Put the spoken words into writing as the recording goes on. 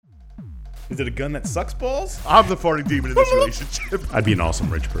Is it a gun that sucks balls? I'm the farting demon in this relationship. I'd be an awesome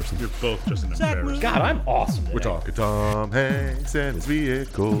rich person. You're both just an embarrassment. God, I'm awesome today. We're talking Tom Hanks and his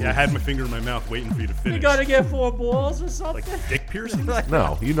vehicle. Yeah, I had my finger in my mouth waiting for you to finish. You gotta get 4 balls or something? Like dick piercing?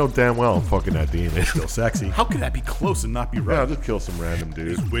 No, you know damn well I'm fucking that demon. Still sexy. How could that be close and not be Yeah, right? I'll just kill some random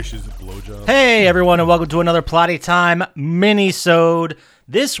dude. His wish is a blowjob. Hey everyone, and welcome to another Plotty Time mini-sode.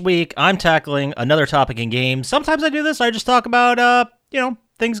 This week, I'm tackling another topic in games. Sometimes I do this, I just talk about,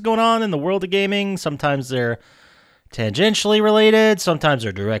 things going on in the world of gaming. Sometimes they're tangentially related, sometimes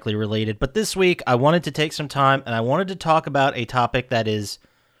they're directly related. But this week, I wanted to take some time, and I wanted to talk about a topic that is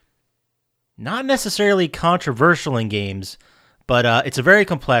not necessarily controversial in games, but it's a very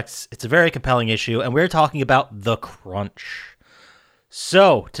complex, it's a very compelling issue, and we're talking about the crunch.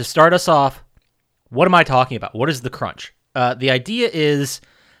 So, to start us off, what am I talking about? What is the crunch? The idea is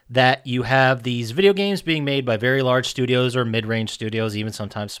that you have these video games being made by very large studios or mid-range studios, even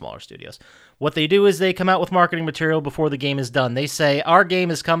sometimes smaller studios. What they do is they come out with marketing material before the game is done. They say, our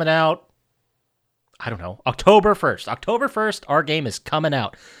game is coming out, I don't know, October 1st. October 1st, our game is coming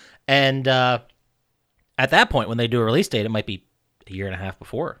out. And at that point, when they do a release date, it might be a year and a half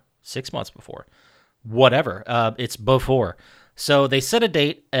before, 6 months before, whatever. It's before. So they set a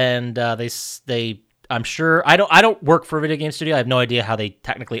date, and they I'm sure I don't work for a video game studio. I have no idea how they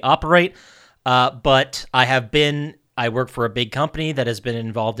technically operate, but I work for a big company that has been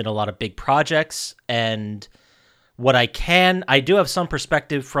involved in a lot of big projects, and I do have some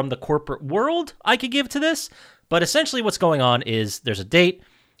perspective from the corporate world I could give to this, but essentially what's going on is there's a date,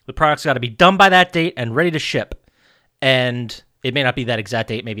 the product's got to be done by that date and ready to ship, and it may not be that exact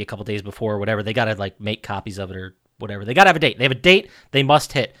date, maybe a couple days before or whatever. They got to make copies of it or whatever. They got to have a date. They have a date they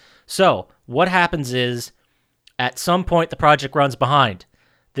must hit. So what happens is, at some point, the project runs behind.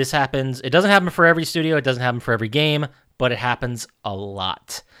 This happens. It doesn't happen for every studio. It doesn't happen for every game, but it happens a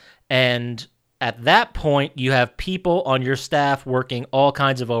lot. And at that point, you have people on your staff working all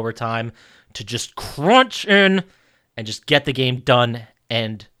kinds of overtime to just crunch in and just get the game done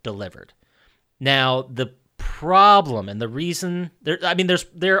and delivered. Now, the problem and the reason,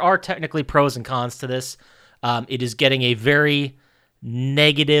 there are technically pros and cons to this. It is getting a very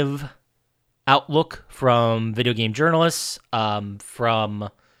negative outlook from video game journalists, from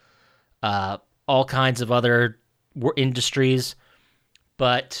all kinds of other industries.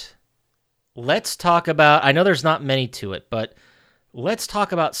 But let's talk about, I know there's not many to it, but let's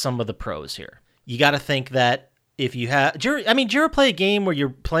talk about some of the pros here. You got to think that if you have, do you ever play a game where you're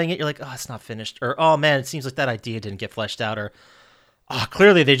playing it, you're like, oh, it's not finished, or oh man, it seems like that idea didn't get fleshed out, or oh,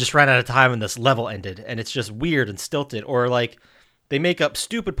 clearly they just ran out of time and this level ended, and it's just weird and stilted, or like they make up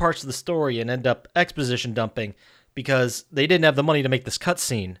stupid parts of the story and end up exposition dumping because they didn't have the money to make this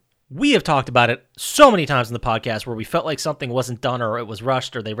cutscene. We have talked about it so many times in the podcast where we felt like something wasn't done or it was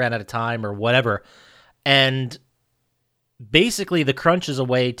rushed or they ran out of time or whatever. And basically the crunch is a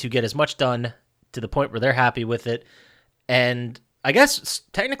way to get as much done to the point where they're happy with it. And I guess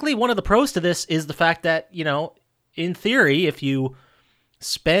technically one of the pros to this is the fact that, in theory, if you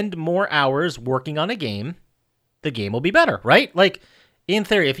spend more hours working on a game, the game will be better, right? Like, in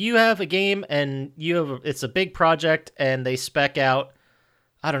theory, if you have a game and it's a big project and they spec out,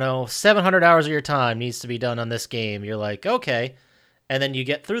 700 hours of your time needs to be done on this game, you're like, okay. And then you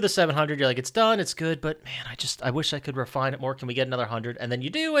get through the 700, you're like, it's done, it's good, but man, I wish I could refine it more. Can we get another 100? And then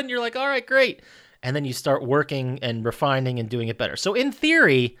you do, and you're like, all right, great. And then you start working and refining and doing it better. So in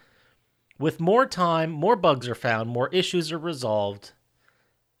theory, with more time, more bugs are found, more issues are resolved,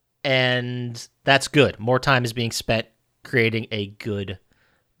 and that's good. More time is being spent creating a good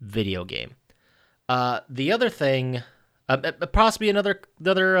video game. The other thing, possibly another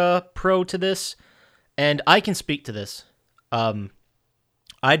pro to this, and I can speak to this.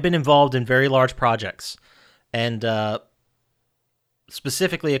 I'd been involved in very large projects, and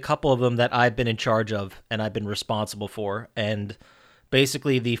specifically a couple of them that I've been in charge of and I've been responsible for. And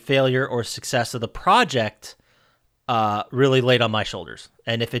basically the failure or success of the project really laid on my shoulders.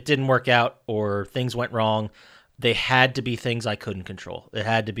 And if it didn't work out or things went wrong, they had to be things I couldn't control. It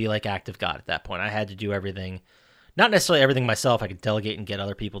had to be like act of God at that point. I had to do everything, not necessarily everything myself. I could delegate and get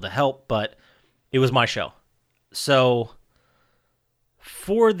other people to help, but it was my show. So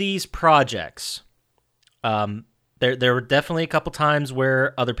for these projects, there were definitely a couple times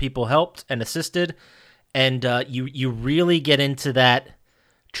where other people helped and assisted, and you really get into that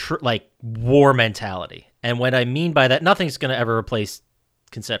war mentality. And what I mean by that, nothing's going to ever replace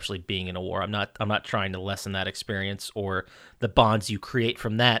conceptually being in a war. I'm not trying to lessen that experience or the bonds you create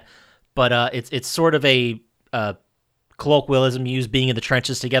from that, but it's sort of a colloquialism used, being in the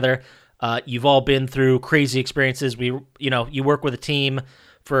trenches together. You've all been through crazy experiences. You work with a team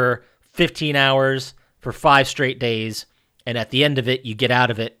for 15 hours for 5 straight days, and at the end of it, you get out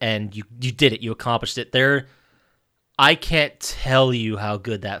of it, and you did it. You accomplished it. I can't tell you how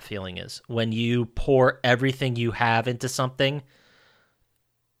good that feeling is when you pour everything you have into something,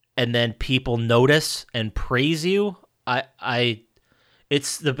 and then people notice and praise you.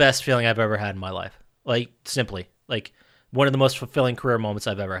 It's the best feeling I've ever had in my life. Like, simply, like, one of the most fulfilling career moments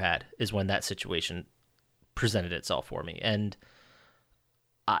I've ever had is when that situation presented itself for me. And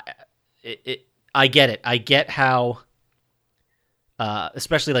I get it. I get how,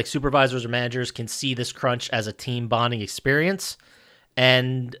 especially like supervisors or managers can see this crunch as a team bonding experience,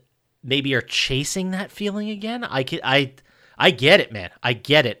 and maybe are chasing that feeling again. I get it, man. I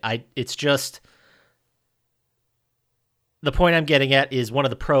get it. It's just, the point I'm getting at is one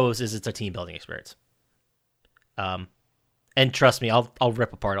of the pros is it's a team building experience. And trust me, I'll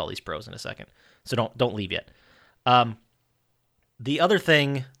rip apart all these pros in a second. So don't leave yet. The other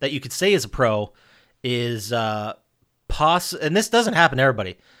thing that you could say is a pro is and this doesn't happen to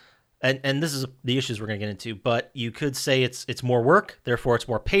everybody. And this is the issues we're going to get into, but you could say it's more work, therefore it's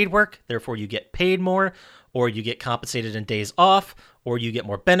more paid work, therefore you get paid more, or you get compensated in days off, or you get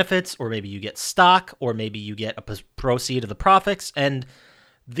more benefits, or maybe you get stock, or maybe you get a proceed of the profits. And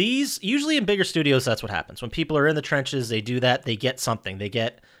these, usually in bigger studios, that's what happens. When people are in the trenches, they do that, they get something. They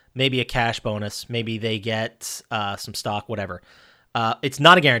get maybe a cash bonus, maybe they get some stock, whatever. It's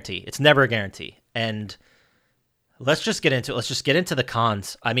not a guarantee. It's never a guarantee. And let's just get into it. Let's just get into the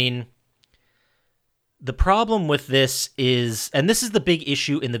cons. I mean, the problem with this is, and this is the big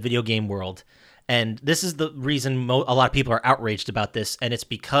issue in the video game world, and this is the reason a lot of people are outraged about this, and it's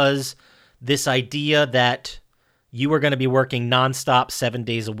because this idea that you are going to be working nonstop 7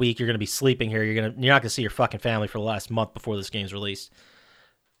 days a week, you're going to be sleeping here, you're not going to see your fucking family for the last month before this game's released.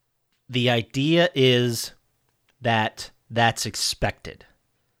 The idea is that that's expected,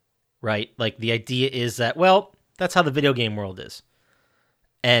 right? Like, the idea is that, well, that's how the video game world is.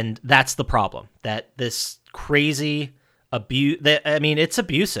 And that's the problem. That this crazy it's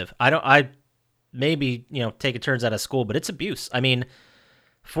abusive. I maybe, take a turns out of school, but it's abuse. I mean,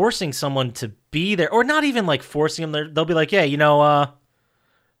 forcing someone to be there, or not even like forcing them there, they'll be like, yeah,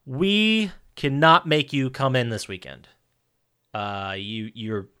 we cannot make you come in this weekend.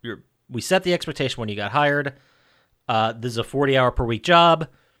 We set the expectation when you got hired. This is a 40-hour per week job.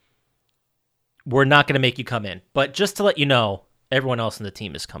 We're not going to make you come in. But just to let you know, everyone else in the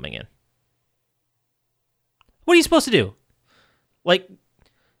team is coming in. What are you supposed to do? Like,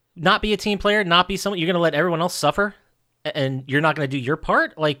 not be a team player, not be someone, you're going to let everyone else suffer, and you're not going to do your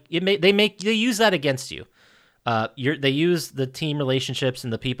part? Like, they use that against you. They use the team relationships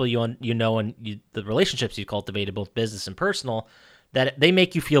and the people and the relationships you cultivated, both business and personal, that they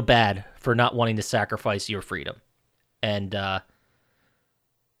make you feel bad for not wanting to sacrifice your freedom. And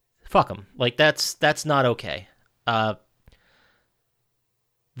fuck them. Like, that's not okay.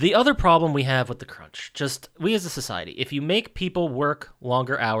 The other problem we have with the crunch, just we as a society, if you make people work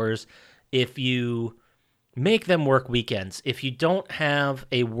longer hours, if you make them work weekends, if you don't have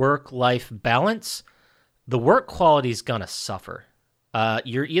a work-life balance, the work quality is going to suffer.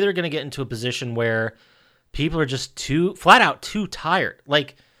 You're either going to get into a position where people are just flat out too tired.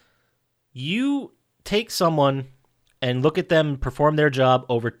 Like, you take someone and look at them perform their job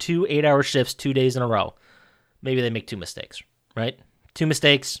over 2 8-hour shifts 2 days in a row. Maybe they make 2 mistakes, right? 2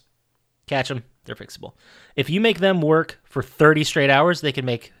 mistakes, catch them, they're fixable. If you make them work for 30 straight hours, they can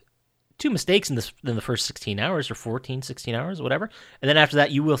make 2 mistakes in the first 16 hours or 14, 16 hours, whatever. And then after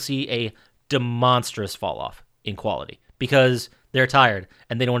that, you will see a demonstrous fall off in quality because they're tired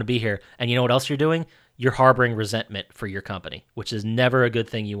and they don't want to be here. And you know what else you're doing? You're harboring resentment for your company, which is never a good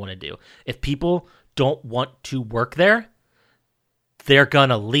thing you want to do. If people don't want to work there, they're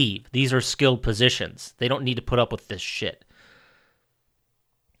gonna leave. These are skilled positions. They don't need to put up with this shit.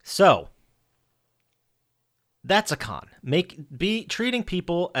 So, that's a con. Treating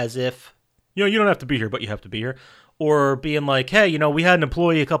people as if, you don't have to be here, but you have to be here. Or being like, hey, we had an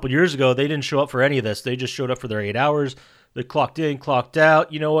employee a couple years ago. They didn't show up for any of this. They just showed up for their 8 hours. They clocked in, clocked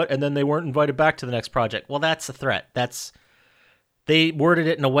out, and then they weren't invited back to the next project. Well, that's a threat. They worded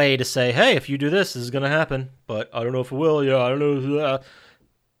it in a way to say, hey, if you do this, this is going to happen. But I don't know if it will. Yeah, I don't know.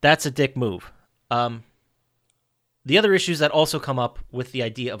 That's a dick move. The other issues that also come up with the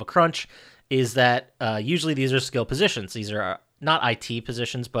idea of a crunch is that usually these are skill positions. These are not IT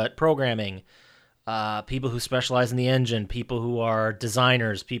positions, but programming, people who specialize in the engine, people who are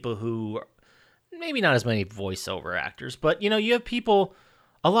designers, people who maybe not as many voiceover actors, but you have people,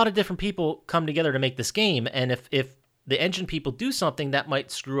 a lot of different people come together to make this game. And if the engine people do something, that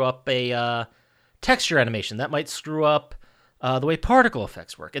might screw up a texture animation, that might screw up the way particle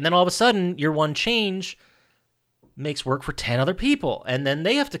effects work. And then all of a sudden, your one change makes work for 10 other people, and then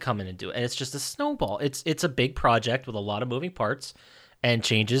they have to come in and do it. And it's just a snowball. It's a big project with a lot of moving parts, and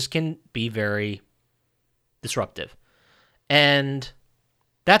changes can be very disruptive. And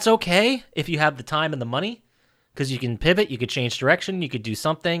that's okay if you have the time and the money, because you can pivot, you could change direction, you could do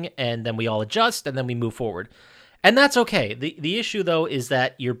something, and then we all adjust, and then we move forward. And that's okay. The issue, though, is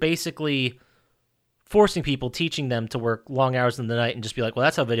that you're basically forcing people, teaching them to work long hours in the night and just be like, well,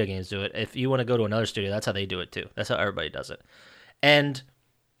 that's how video games do it. If you want to go to another studio, that's how they do it too. That's how everybody does it. And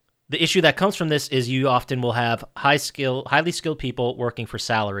the issue that comes from this is you often will have highly skilled people working for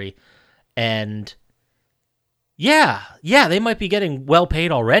salary. And yeah, they might be getting well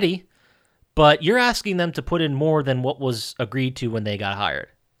paid already, but you're asking them to put in more than what was agreed to when they got hired.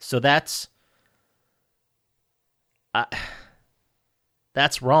 So that's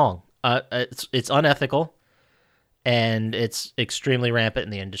wrong. It's unethical, and it's extremely rampant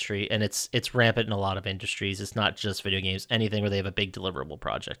in the industry, and it's rampant in a lot of industries. It's not just video games. Anything where they have a big deliverable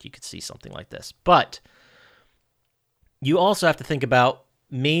project, you could see something like this. But you also have to think about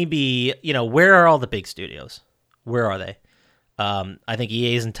maybe, where are all the big studios? Where are they? I think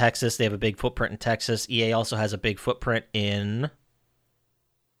EA is in Texas. They have a big footprint in Texas. EA also has a big footprint in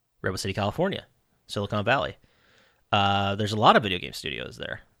Redwood City, California, Silicon Valley. There's a lot of video game studios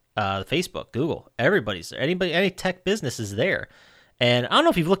there. Facebook, Google, everybody's there. Any tech business is there. And I don't know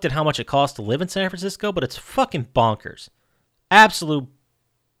if you've looked at how much it costs to live in San Francisco, but it's fucking bonkers. Absolute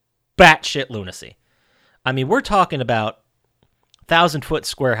batshit lunacy. I mean, we're talking about 1,000-foot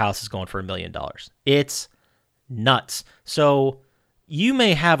square houses going for $1 million. It's nuts. So you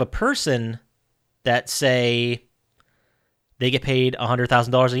may have a person that, say, they get paid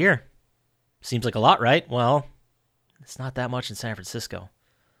 $100,000 a year. Seems like a lot, right? Well, it's not that much in San Francisco.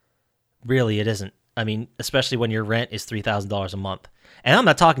 Really, it isn't. I mean, especially when your rent is $3,000 a month. And I'm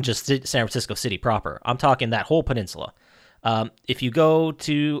not talking just San Francisco City proper. I'm talking that whole peninsula. If you go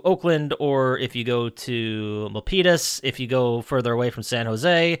to Oakland, or if you go to Milpitas, if you go further away from San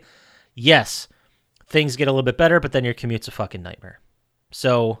Jose, yes, things get a little bit better, but then your commute's a fucking nightmare.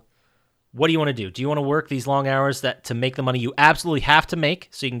 So what do you want to do? Do you want to work these long hours to make the money you absolutely have to make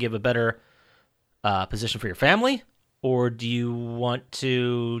so you can give a better position for your family? Or do you want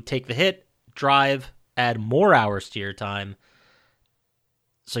to take the hit, drive, add more hours to your time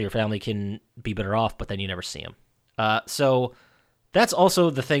so your family can be better off, but then you never see them? So that's also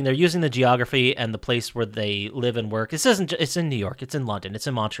the thing. They're using the geography and the place where they live and work. It's in New York. It's in London. It's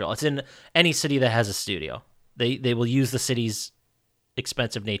in Montreal. It's in any city that has a studio. They will use the city's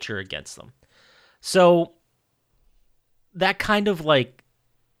expensive nature against them. So that kind of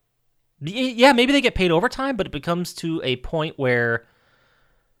yeah, maybe they get paid overtime, but it becomes to a point where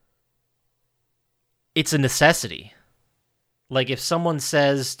it's a necessity. Like if someone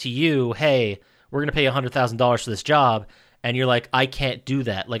says to you, hey, we're going to pay $100,000 for this job, and you're like, I can't do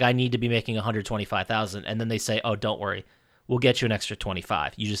that. Like I need to be making $125,000. And then they say, oh, don't worry. We'll get you an extra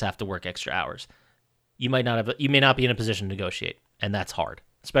 25. You just have to work extra hours. You may not be in a position to negotiate, and that's hard,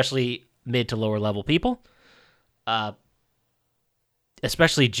 especially mid to lower level people.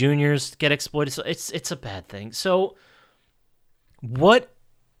 Especially juniors get exploited. So it's a bad thing. So what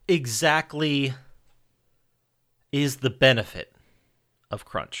exactly is the benefit of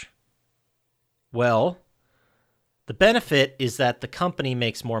crunch? Well, the benefit is that the company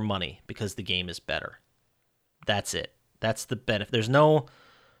makes more money because the game is better. That's it. That's the benefit. There's no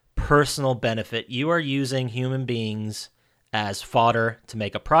personal benefit. You are using human beings as fodder to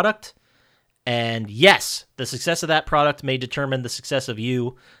make a product. And yes, the success of that product may determine the success of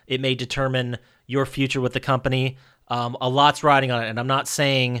you. It may determine your future with the company. A lot's riding on it. And I'm not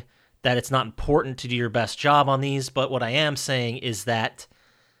saying that it's not important to do your best job on these, but what I am saying is that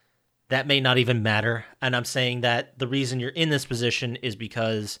may not even matter. And I'm saying that the reason you're in this position is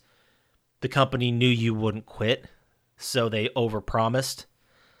because the company knew you wouldn't quit, so they overpromised.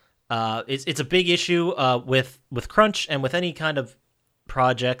 It's a big issue with crunch and with any kind of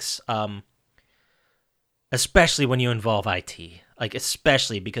projects. Especially when you involve IT,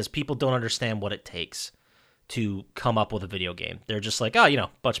 especially because people don't understand what it takes to come up with a video game. They're just like, a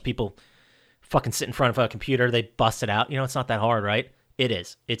bunch of people fucking sit in front of a computer, they bust it out. It's not that hard, right? It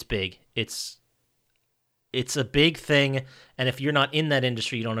is. It's big. It's a big thing, and if you're not in that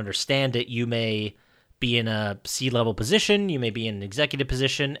industry, you don't understand it. You may be in a C-level position, you may be in an executive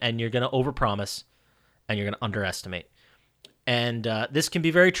position, and you're going to overpromise, and you're going to underestimate. And this can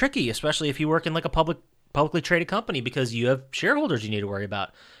be very tricky, especially if you work in a publicly traded company, because you have shareholders you need to worry about,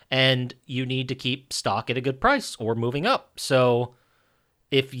 and you need to keep stock at a good price or moving up. So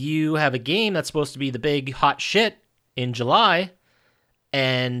if you have a game that's supposed to be the big hot shit in July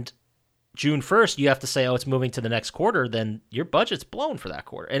and June 1st, you have to say, oh, it's moving to the next quarter, then your budget's blown for that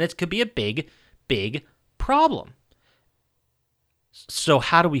quarter. And it could be a big, big problem. So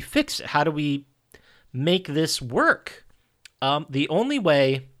how do we fix it? How do we make this work? The only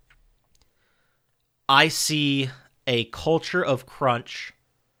way I see a culture of crunch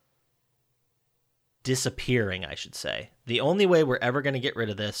disappearing, I should say. The only way we're ever going to get rid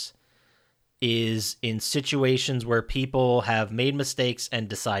of this is in situations where people have made mistakes and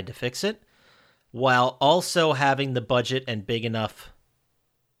decide to fix it, while also having the budget and big enough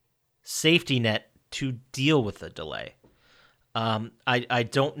safety net to deal with the delay. I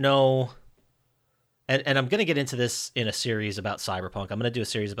don't know, and I'm going to get into this in a series about Cyberpunk. I'm going to do a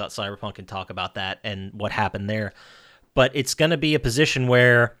series about Cyberpunk and talk about that and what happened there. But it's going to be a position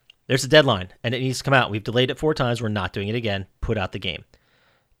where there's a deadline, and it needs to come out. We've delayed it 4 times. We're not doing it again. Put out the game.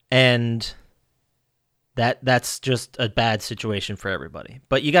 And that's just a bad situation for everybody.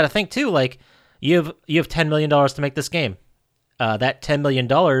 But you got to think, too, like, you have $10 million to make this game. That $10 million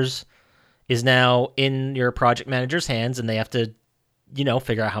is now in your project manager's hands, and they have to,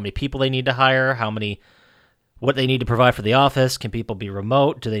 figure out how many people they need to hire, what they need to provide for the office. Can people be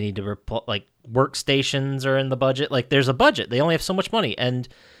remote? Do they need to, workstations are in the budget? Like, there's a budget. They only have so much money. And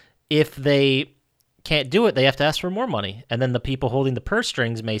if they can't do it, they have to ask for more money. And then the people holding the purse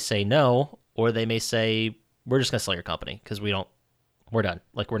strings may say no, or they may say, we're just going to sell your company because we're done.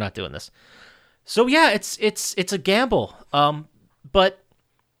 Like, we're not doing this. So yeah, it's a gamble. But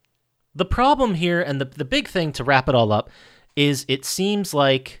the problem here, and the big thing to wrap it all up, is it seems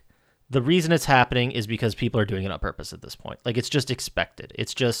like the reason it's happening is because people are doing it on purpose at this point. Like, it's just expected.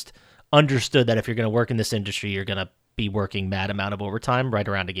 It's just understood that if you're going to work in this industry, you're going to be working mad amount of overtime right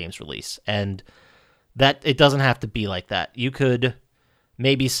around a game's release. And that it doesn't have to be like that. You could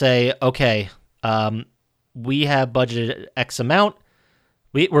maybe say, okay, we have budgeted X amount.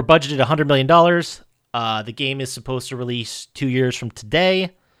 We're budgeted $100 million. The game is supposed to release 2 years from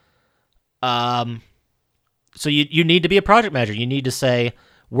today. So you need to be a project manager. You need to say,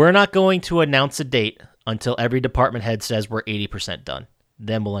 we're not going to announce a date until every department head says we're 80% done.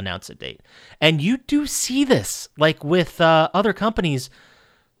 Then we'll announce a date. And you do see this, like with other companies.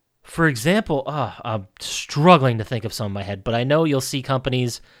 For example, I'm struggling to think of some in my head, but I know you'll see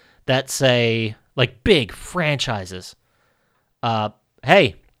companies that say, like big franchises, hey,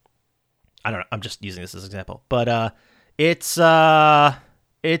 I don't know, I'm just using this as an example, but it's May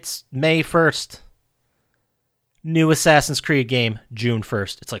 1st. New Assassin's Creed game, June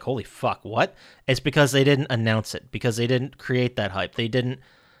 1st. It's like, holy fuck, what? It's because they didn't announce it, because they didn't create that hype. They didn't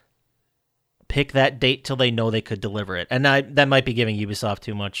pick that date till they know they could deliver it. And that might be giving Ubisoft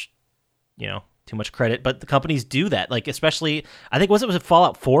too much credit, but the companies do that. Like, especially, I think, was it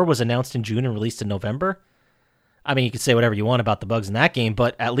Fallout 4 was announced in June and released in November? I mean, you could say whatever you want about the bugs in that game,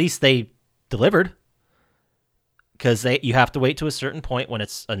 but at least they delivered. Because you have to wait to a certain point when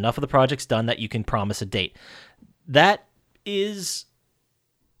it's enough of the project's done that you can promise a date. That is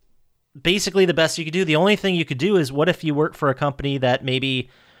basically the best you could do. The only thing you could do is, what if you work for a company that maybe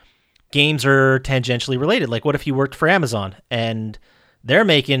games are tangentially related? Like, what if you worked for Amazon and they're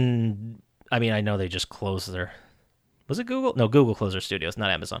making, I mean, I know they just closed their, was it Google? No, Google closed their studios,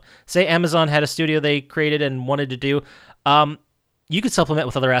 not Amazon. Say Amazon had a studio they created and wanted to do, you could supplement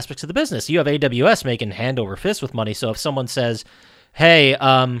with other aspects of the business. You have AWS making hand over fist with money. So if someone says, hey,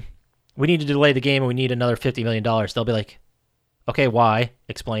 we need to delay the game and we need another $50 million, they'll be like, okay, why?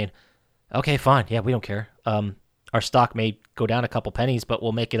 Explain. Okay, fine. Yeah, we don't care. Our stock may go down a couple pennies, but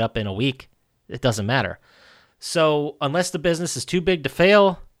we'll make it up in a week. It doesn't matter. So unless the business is too big to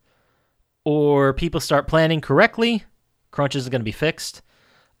fail or people start planning correctly, crunch isn't going to be fixed.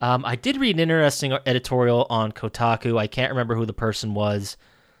 I did read an interesting editorial on Kotaku. I can't remember who the person was,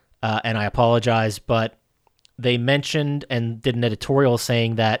 and I apologize, but they mentioned and did an editorial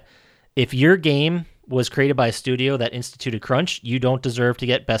saying that if your game was created by a studio that instituted crunch, you don't deserve to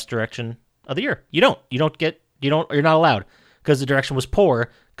get best direction of the year. You don't. You're not allowed, because the direction was poor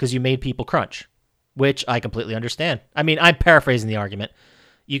because you made people crunch, which I completely understand. I mean, I'm paraphrasing the argument.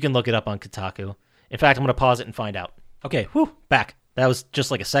 You can look it up on Kotaku. In fact, I'm going to pause it and find out. Okay, back. That was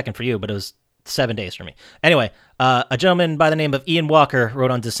just like a second for you, but it was 7 days for me. Anyway, a gentleman by the name of Ian Walker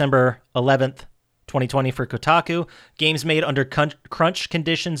wrote on December 11th, 2020 for Kotaku, games made under crunch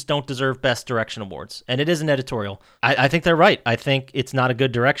conditions don't deserve Best Direction awards. And it is an editorial. I think they're right. I think it's not a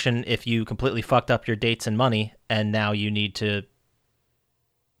good direction if you completely fucked up your dates and money, and now you need to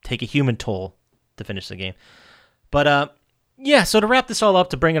take a human toll to finish the game. But yeah, so to wrap this all up,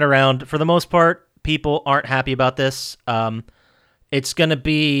 to bring it around, for the most part, people aren't happy about this. It's going to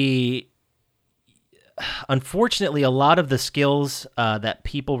be... unfortunately, a lot of the skills that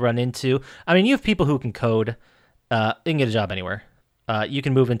people run into, I mean, you have people who can code, they can get a job anywhere. You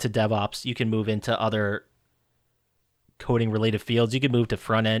can move into DevOps, you can move into other coding related fields, you could move to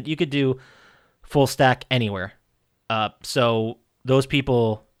front end, you could do full stack anywhere. So those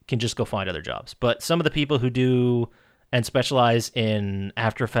people can just go find other jobs. But some of the people who do and specialize in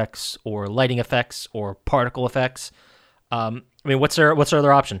After Effects or lighting effects or particle effects, I mean, what's their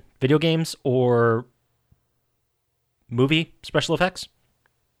other option? Video games or movie special effects?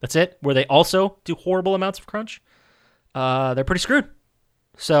 That's it. Where they also do horrible amounts of crunch. They're pretty screwed.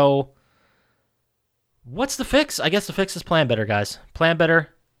 So what's the fix? I guess the fix is plan better, guys. Plan better,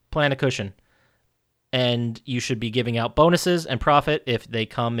 plan a cushion. And you should be giving out bonuses and profit if they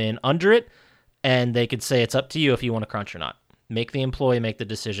come in under it. And they could say it's up to you if you want to crunch or not. Make the employee make the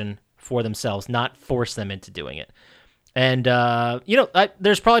decision for themselves, not force them into doing it. And,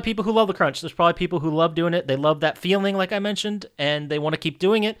 there's probably people who love the crunch. There's probably people who love doing it. They love that feeling, like I mentioned, and they want to keep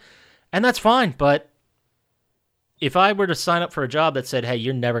doing it. And that's fine. But if I were to sign up for a job that said, hey,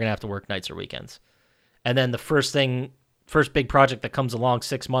 you're never going to have to work nights or weekends, and then the first big project that comes along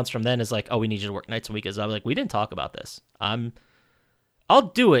 6 months from then is like, oh, we need you to work nights and weekends, I'm like, we didn't talk about this. I'll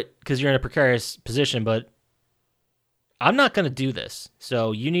do it because you're in a precarious position, but I'm not going to do this.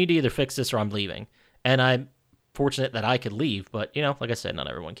 So you need to either fix this or I'm leaving. And I'm fortunate that I could leave, but, like I said, not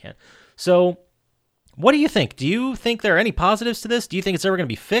everyone can. So what do you think? Do you think there are any positives to this? Do you think it's ever going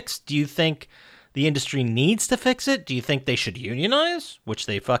to be fixed? Do you think the industry needs to fix it? Do you think they should unionize? Which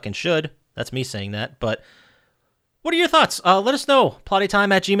they fucking should. That's me saying that. But what are your thoughts? Let us know.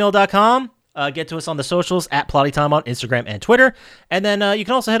 plottytime@gmail.com. Get to us on the socials at plottytime on Instagram and Twitter. And then you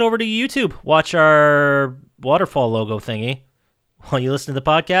can also head over to YouTube. Watch our waterfall logo thingy while you listen to the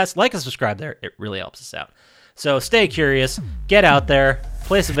podcast. Like and subscribe there. It really helps us out. So stay curious. Get out there.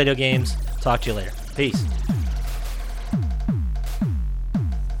 Play some video games. Talk to you later. Peace.